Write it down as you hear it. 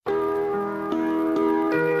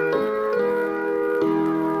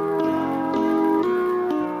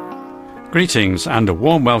Greetings and a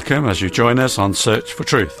warm welcome as you join us on Search for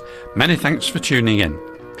Truth. Many thanks for tuning in.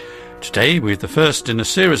 Today we're the first in a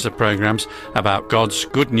series of programmes about God's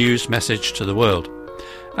good news message to the world.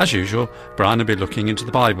 As usual, Brian will be looking into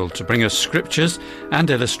the Bible to bring us scriptures and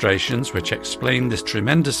illustrations which explain this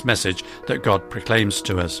tremendous message that God proclaims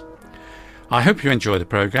to us. I hope you enjoy the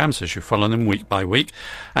programmes as you follow them week by week,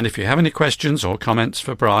 and if you have any questions or comments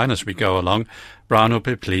for Brian as we go along, Brian will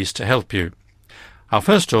be pleased to help you. Our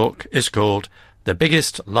first talk is called The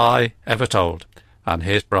Biggest Lie Ever Told, and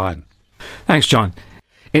here's Brian. Thanks, John.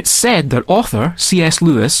 It's said that author C.S.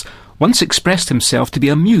 Lewis once expressed himself to be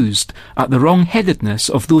amused at the wrong-headedness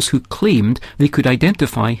of those who claimed they could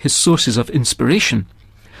identify his sources of inspiration.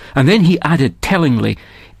 And then he added tellingly,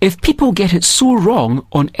 if people get it so wrong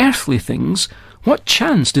on earthly things, what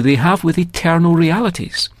chance do they have with eternal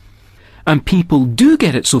realities? And people do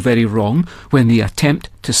get it so very wrong when they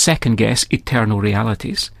attempt to second-guess eternal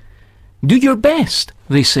realities. Do your best,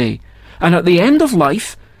 they say, and at the end of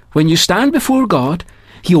life, when you stand before God,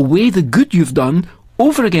 He'll weigh the good you've done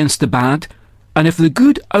over against the bad, and if the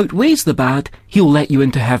good outweighs the bad, He'll let you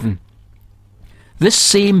into heaven. This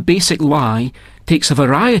same basic lie takes a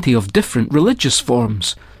variety of different religious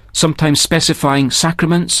forms, sometimes specifying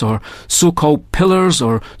sacraments or so-called pillars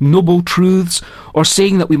or noble truths, or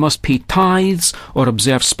saying that we must pay tithes or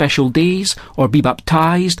observe special days or be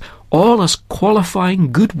baptized, all as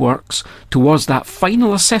qualifying good works towards that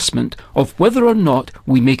final assessment of whether or not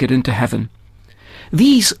we make it into heaven.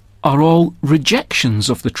 These are all rejections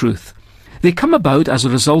of the truth. They come about as a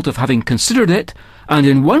result of having considered it and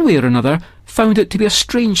in one way or another found it to be a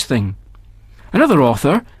strange thing. Another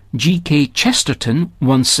author, G.K. Chesterton,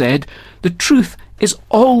 once said, the truth is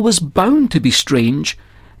always bound to be strange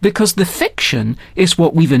because the fiction is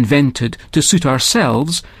what we've invented to suit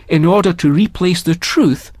ourselves in order to replace the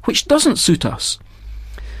truth which doesn't suit us.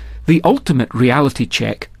 The ultimate reality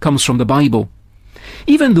check comes from the Bible.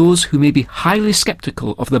 Even those who may be highly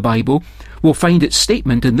sceptical of the Bible will find its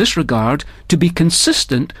statement in this regard to be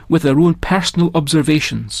consistent with their own personal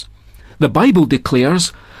observations. The Bible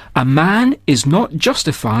declares, a man is not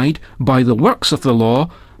justified by the works of the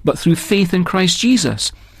law, but through faith in Christ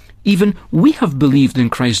Jesus. Even we have believed in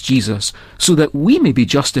Christ Jesus, so that we may be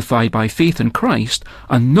justified by faith in Christ,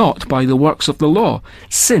 and not by the works of the law,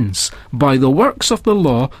 since by the works of the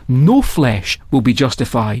law no flesh will be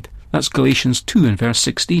justified. That's Galatians 2 and verse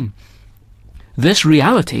 16. This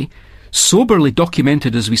reality, soberly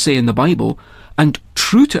documented as we say in the Bible, and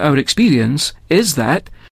true to our experience, is that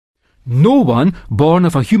no one born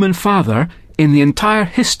of a human father in the entire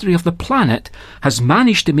history of the planet has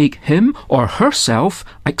managed to make him or herself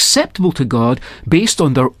acceptable to God based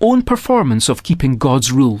on their own performance of keeping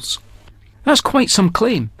God's rules. That's quite some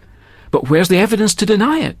claim. But where's the evidence to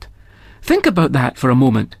deny it? Think about that for a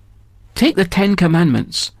moment. Take the 10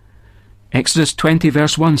 Commandments. Exodus 20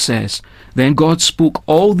 verse 1 says, Then God spoke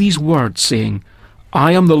all these words, saying,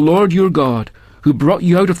 I am the Lord your God, who brought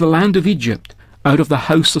you out of the land of Egypt, out of the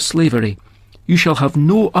house of slavery. You shall have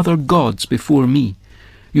no other gods before me.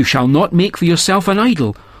 You shall not make for yourself an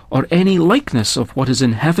idol, or any likeness of what is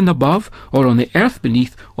in heaven above, or on the earth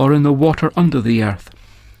beneath, or in the water under the earth.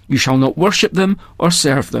 You shall not worship them or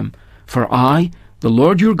serve them. For I, the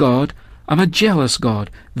Lord your God, am a jealous God,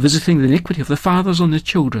 visiting the iniquity of the fathers on the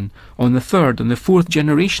children, on the third and the fourth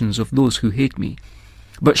generations of those who hate me,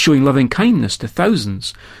 but showing loving kindness to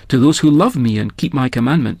thousands, to those who love me and keep my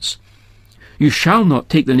commandments. You shall not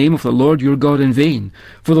take the name of the Lord your God in vain,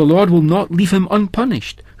 for the Lord will not leave him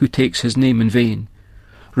unpunished who takes his name in vain.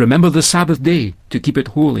 Remember the Sabbath day, to keep it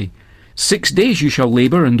holy. 6 days you shall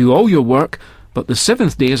labour and do all your work, but the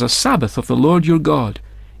 7th day is a Sabbath of the Lord your God.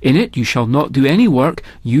 In it you shall not do any work,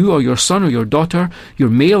 you or your son or your daughter, your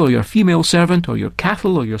male or your female servant, or your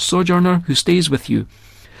cattle or your sojourner who stays with you.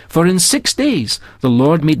 For in 6 days the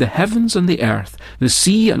Lord made the heavens and the earth, the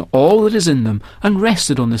sea and all that is in them, and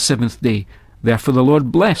rested on the 7th day. Therefore the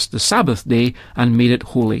Lord blessed the Sabbath day and made it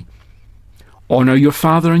holy. Honour your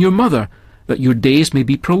father and your mother, that your days may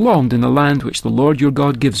be prolonged in the land which the Lord your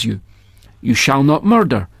God gives you. You shall not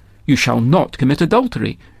murder. You shall not commit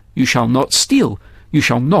adultery. You shall not steal. You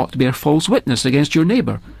shall not bear false witness against your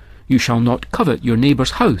neighbour. You shall not covet your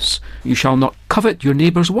neighbour's house. You shall not covet your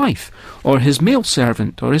neighbour's wife, or his male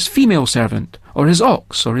servant, or his female servant, or his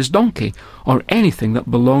ox, or his donkey, or anything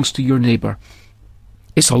that belongs to your neighbour.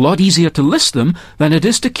 It's a lot easier to list them than it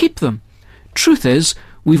is to keep them. Truth is,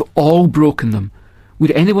 we've all broken them.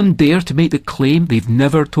 Would anyone dare to make the claim they've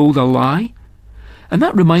never told a lie? And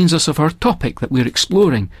that reminds us of our topic that we're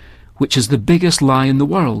exploring, which is the biggest lie in the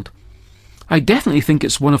world. I definitely think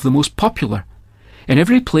it's one of the most popular. In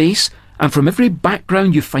every place and from every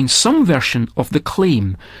background you find some version of the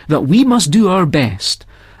claim that we must do our best,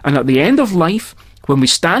 and at the end of life, when we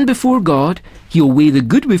stand before God, He'll weigh the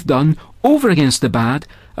good we've done over against the bad,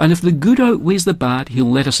 and if the good outweighs the bad, He'll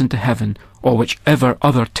let us into heaven, or whichever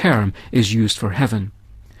other term is used for heaven.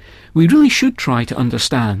 We really should try to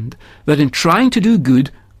understand that in trying to do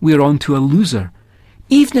good, we're on to a loser.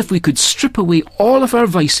 Even if we could strip away all of our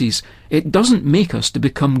vices, it doesn't make us to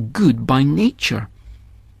become good by nature.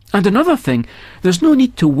 And another thing, there's no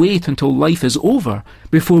need to wait until life is over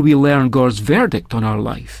before we learn God's verdict on our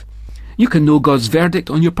life. You can know God's verdict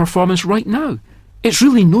on your performance right now. It's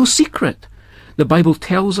really no secret. The Bible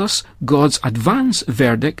tells us God's advance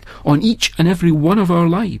verdict on each and every one of our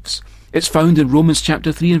lives. It's found in Romans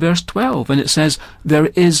chapter 3 and verse 12, and it says, "There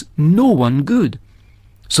is no one good."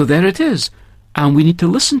 So there it is, and we need to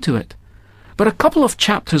listen to it. But a couple of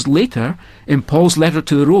chapters later, in Paul's letter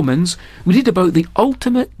to the Romans, we read about the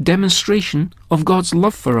ultimate demonstration of God's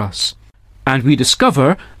love for us. And we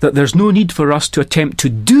discover that there's no need for us to attempt to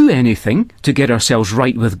do anything to get ourselves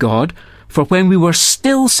right with God, for when we were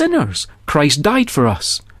still sinners, Christ died for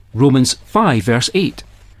us. Romans 5 verse 8.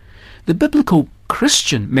 The biblical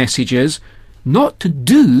Christian message is not to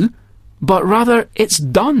do, but rather it's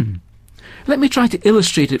done. Let me try to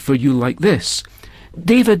illustrate it for you like this.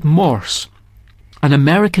 David Morse, an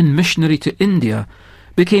American missionary to India,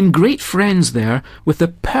 became great friends there with the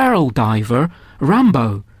pearl diver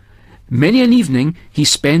Rambo. Many an evening he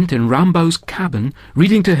spent in Rambo's cabin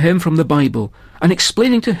reading to him from the Bible and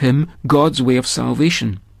explaining to him God's way of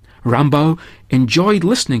salvation. Rambo enjoyed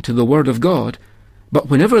listening to the Word of God, but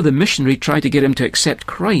whenever the missionary tried to get him to accept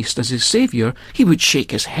Christ as his Saviour, he would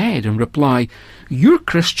shake his head and reply, "Your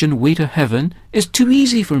Christian way to heaven is too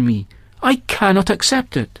easy for me. I cannot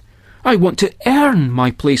accept it. I want to earn my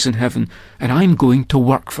place in heaven, and I'm going to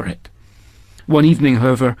work for it." One evening,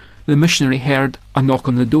 however, the missionary heard a knock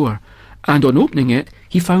on the door, and on opening it,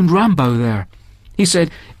 he found Rambo there. He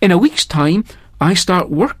said, "In a week's time, I start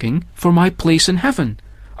working for my place in heaven.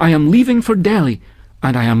 I am leaving for Delhi,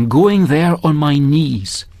 and I am going there on my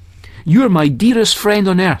knees. You're my dearest friend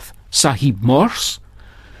on earth, Sahib Morse.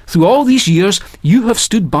 Through all these years, you have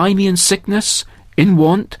stood by me in sickness, in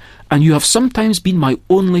want, and you have sometimes been my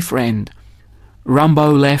only friend."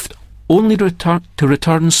 Rambo left, only to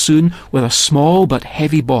return soon with a small but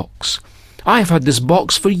heavy box. "I have had this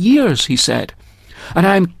box for years," he said, "and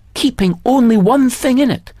I am keeping only one thing in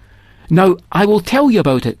it. Now, I will tell you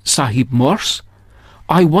about it, Sahib Morse.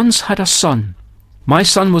 I once had a son. My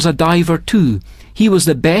son was a diver too. He was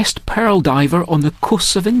the best pearl diver on the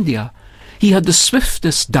coasts of India. He had the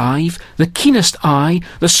swiftest dive, the keenest eye,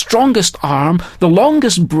 the strongest arm, the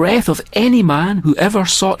longest breath of any man who ever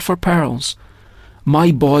sought for pearls.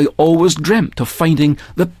 My boy always dreamt of finding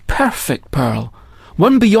the perfect pearl,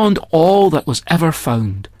 one beyond all that was ever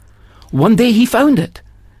found. One day he found it,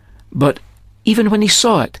 but even when he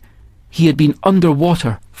saw it, he had been under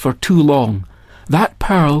water for too long. That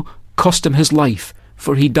pearl cost him his life,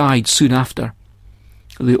 for he died soon after."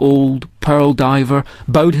 The old pearl diver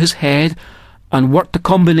bowed his head and worked a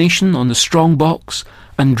combination on the strong box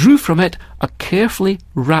and drew from it a carefully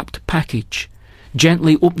wrapped package.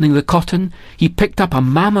 Gently opening the cotton, he picked up a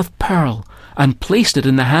mammoth pearl and placed it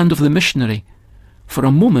in the hand of the missionary. For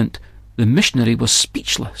a moment, the missionary was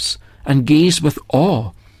speechless and gazed with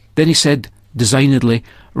awe. Then he said designedly,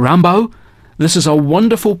 "Rambo, this is a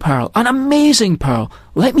wonderful pearl, an amazing pearl.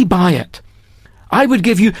 Let me buy it. I would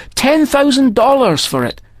give you $10,000 for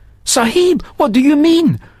it." "Sahib, what do you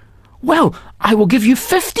mean?" "Well, I will give you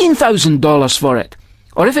 $15,000 for it.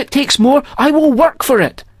 Or if it takes more, I will work for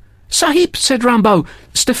it." "Sahib," said Rambo,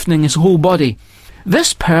 stiffening his whole body,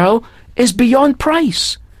 "this pearl is beyond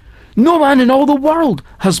price. No man in all the world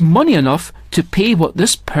has money enough to pay what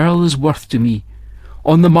this pearl is worth to me.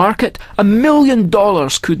 On the market, $1 million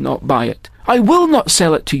could not buy it. I will not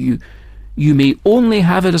sell it to you. You may only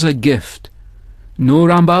have it as a gift." "No,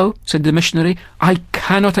 Rambo," said the missionary, "I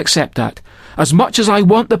cannot accept that. As much as I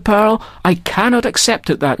want the pearl, I cannot accept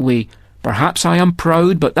it that way. Perhaps I am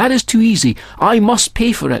proud, but that is too easy. I must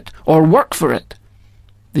pay for it, or work for it."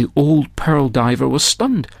 The old pearl diver was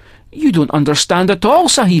stunned. "You don't understand at all,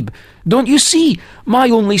 Sahib. Don't you see? My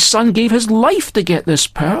only son gave his life to get this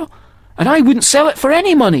pearl, and I wouldn't sell it for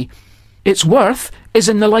any money. Its worth is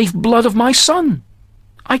in the lifeblood of my son.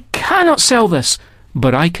 I cannot sell this,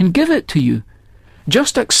 but I can give it to you.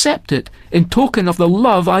 Just accept it in token of the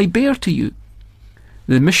love I bear to you."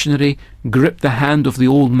 The missionary gripped the hand of the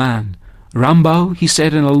old man. "Rambo," he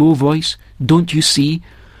said in a low voice, "don't you see?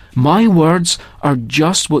 My words are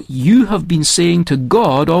just what you have been saying to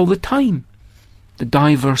God all the time." The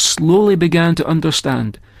diver slowly began to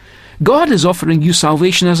understand. God is offering you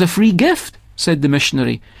salvation as a free gift, said the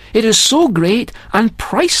missionary. It is so great and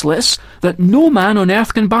priceless that no man on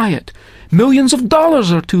earth can buy it. Millions of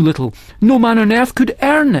dollars are too little. No man on earth could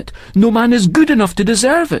earn it. No man is good enough to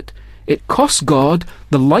deserve it. It cost God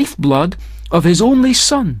the lifeblood of his only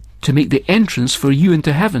Son to make the entrance for you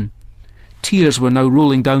into heaven. Tears were now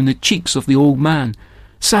rolling down the cheeks of the old man.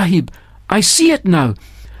 Sahib, I see it now.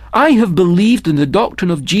 I have believed in the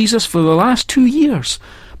doctrine of Jesus for the last 2 years,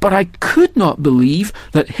 but I could not believe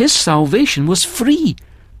that his salvation was free.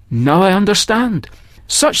 Now I understand.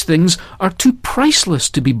 Such things are too priceless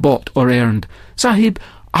to be bought or earned. Sahib,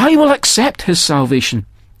 I will accept his salvation.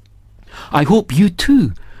 I hope you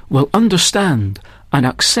too will understand and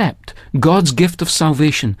accept God's gift of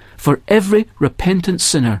salvation for every repentant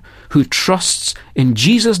sinner who trusts in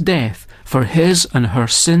Jesus' death for his and her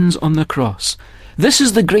sins on the cross. This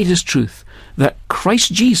is the greatest truth, that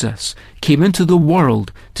Christ Jesus came into the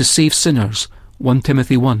world to save sinners. 1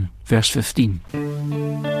 Timothy 1, verse 15.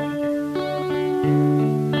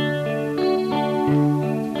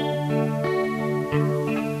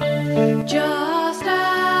 Just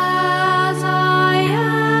as I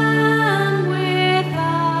am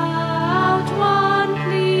without one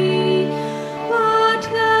plea, but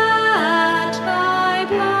that thy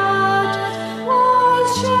blood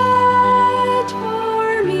was shed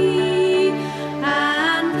for me,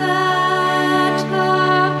 and that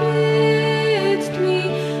thou bidst me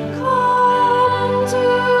come to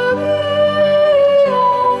thee,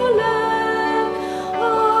 O Lamb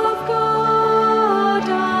of God,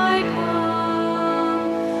 I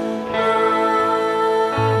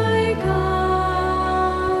come,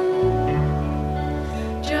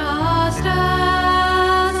 just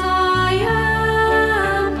as I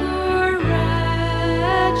am poor,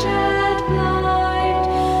 wretched, blind,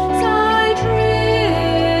 sight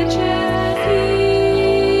riches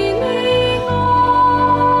healing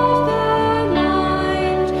of the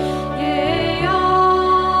mind, yea,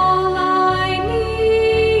 all I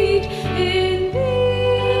need in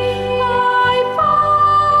thee I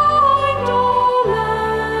find, O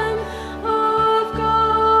Lamb of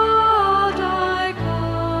God, I come,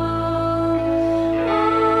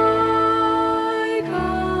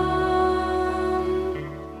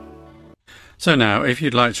 So now, if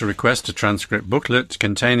you'd like to request a transcript booklet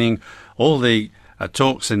containing all the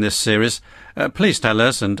talks in this series, please tell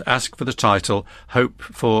us and ask for the title Hope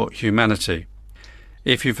for Humanity.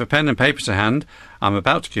 If you've a pen and paper to hand, I'm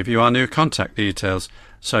about to give you our new contact details,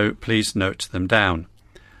 so please note them down.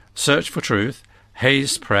 Search for Truth,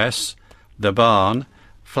 Hayes Press, The Barn,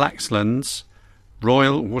 Flaxlands,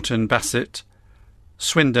 Royal Wootton Bassett,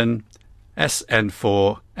 Swindon,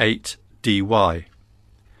 SN4 8DY.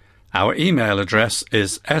 Our email address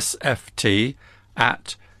is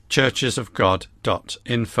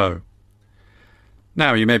sft@churchesofgod.info.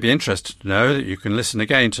 Now, you may be interested to know that you can listen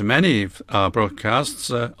again to many of our broadcasts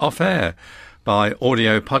off-air by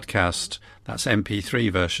audio podcast. That's MP3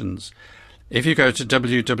 versions. If you go to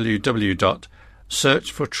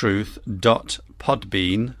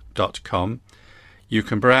www.searchfortruth.podbean.com, you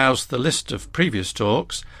can browse the list of previous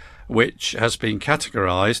talks, which has been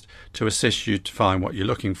categorised to assist you to find what you're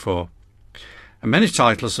looking for. And many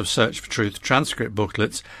titles of Search for Truth transcript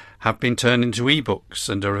booklets have been turned into ebooks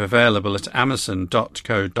and are available at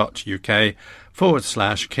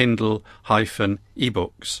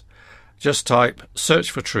amazon.co.uk/Kindle-ebooks. Just type Search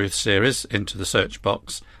for Truth series into the search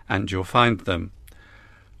box and you'll find them.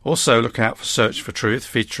 Also look out for Search for Truth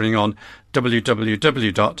featuring on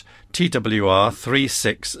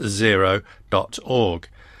www.twr360.org.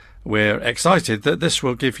 We're excited that this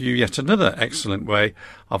will give you yet another excellent way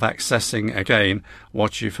of accessing again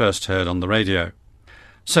what you first heard on the radio.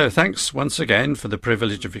 So thanks once again for the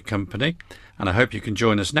privilege of your company, and I hope you can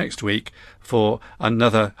join us next week for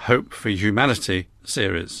another Hope for Humanity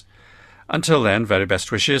series. Until then, very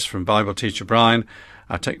best wishes from Bible teacher Brian,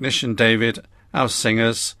 our technician David, our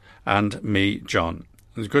singers, and me, John.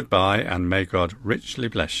 Goodbye, and may God richly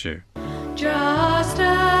bless you.